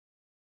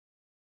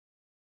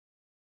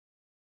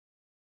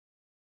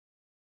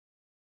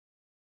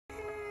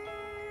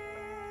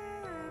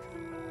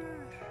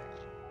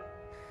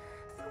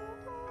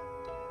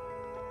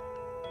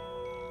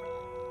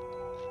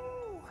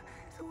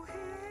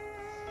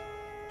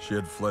She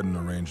had fled an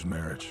arranged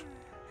marriage,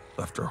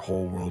 left her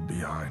whole world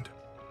behind.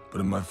 But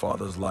in my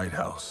father's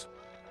lighthouse,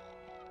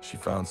 she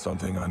found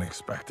something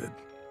unexpected.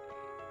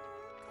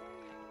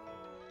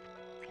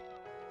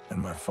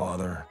 And my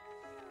father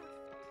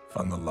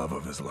found the love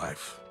of his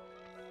life.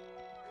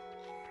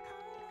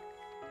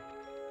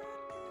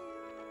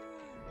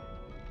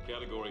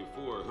 Category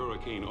 4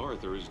 Hurricane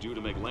Arthur is due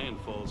to make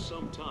landfall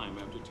sometime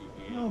after 2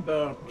 p.m. How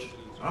about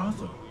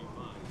Arthur?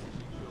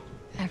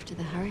 After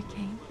the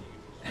hurricane?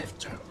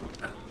 After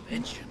a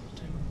legend.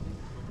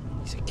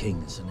 He's a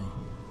king, isn't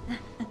he?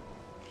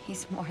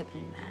 He's more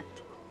than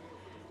that.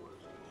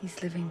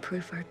 He's living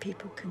proof our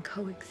people can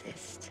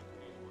coexist.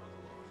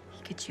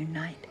 He could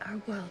unite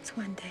our worlds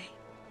one day.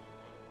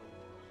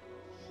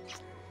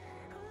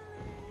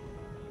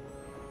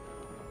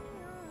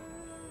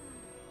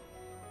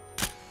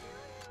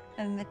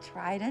 And the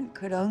Trident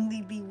could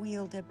only be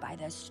wielded by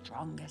the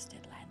strongest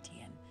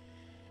Atlantean.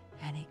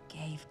 And it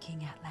gave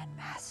King Atlan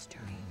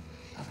mastery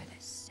over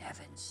the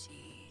 7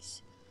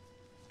 seas.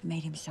 It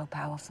made him so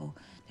powerful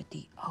that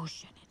the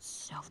ocean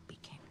itself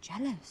became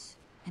jealous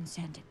and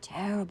sent a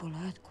terrible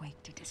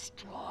earthquake to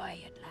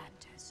destroy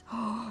Atlantis.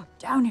 Oh,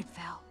 down it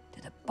fell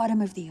to the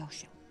bottom of the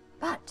ocean.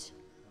 But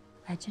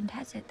legend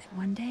has it that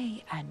one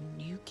day a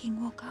new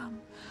king will come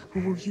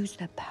who will use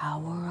the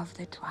power of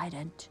the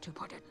Trident to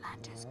put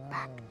Atlantis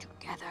back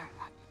together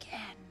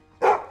again.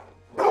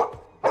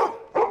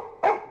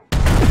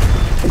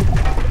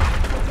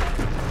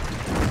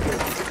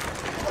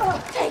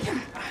 Take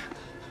him!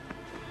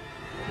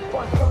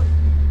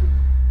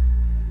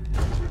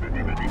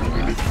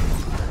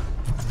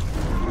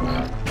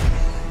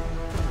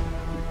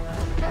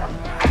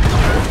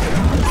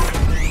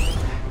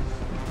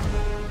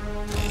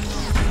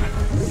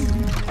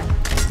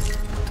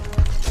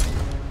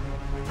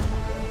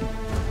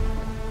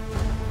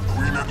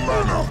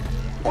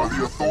 By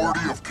the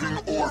authority of King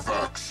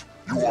Orvax,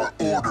 you are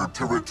ordered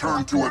to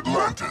return to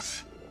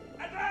Atlantis.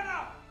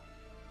 Atlanna!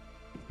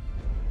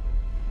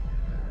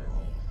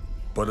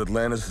 But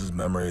Atlantis'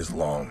 memory is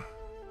long,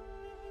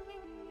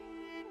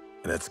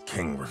 and its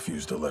king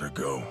refused to let her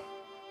go.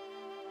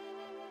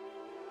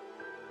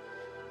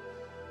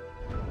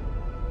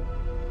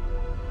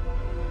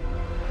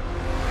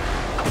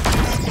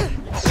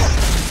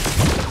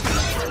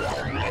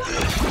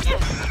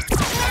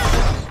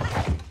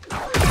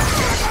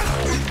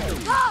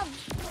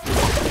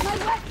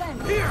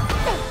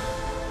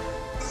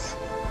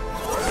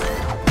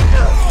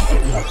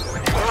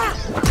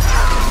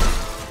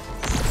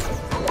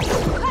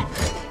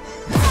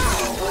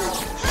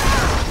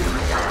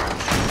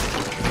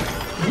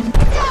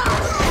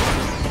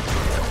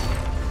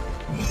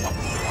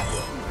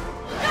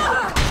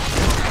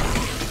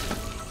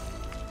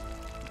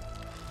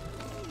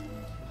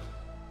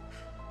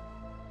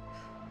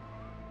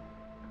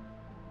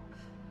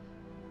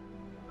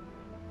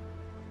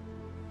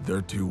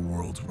 Their two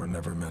worlds were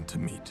never meant to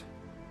meet.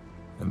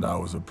 And I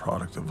was a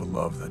product of a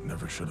love that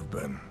never should have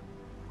been.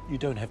 You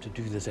don't have to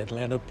do this,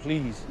 Atlanna,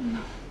 please. No.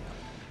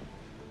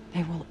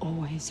 They will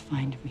always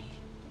find me.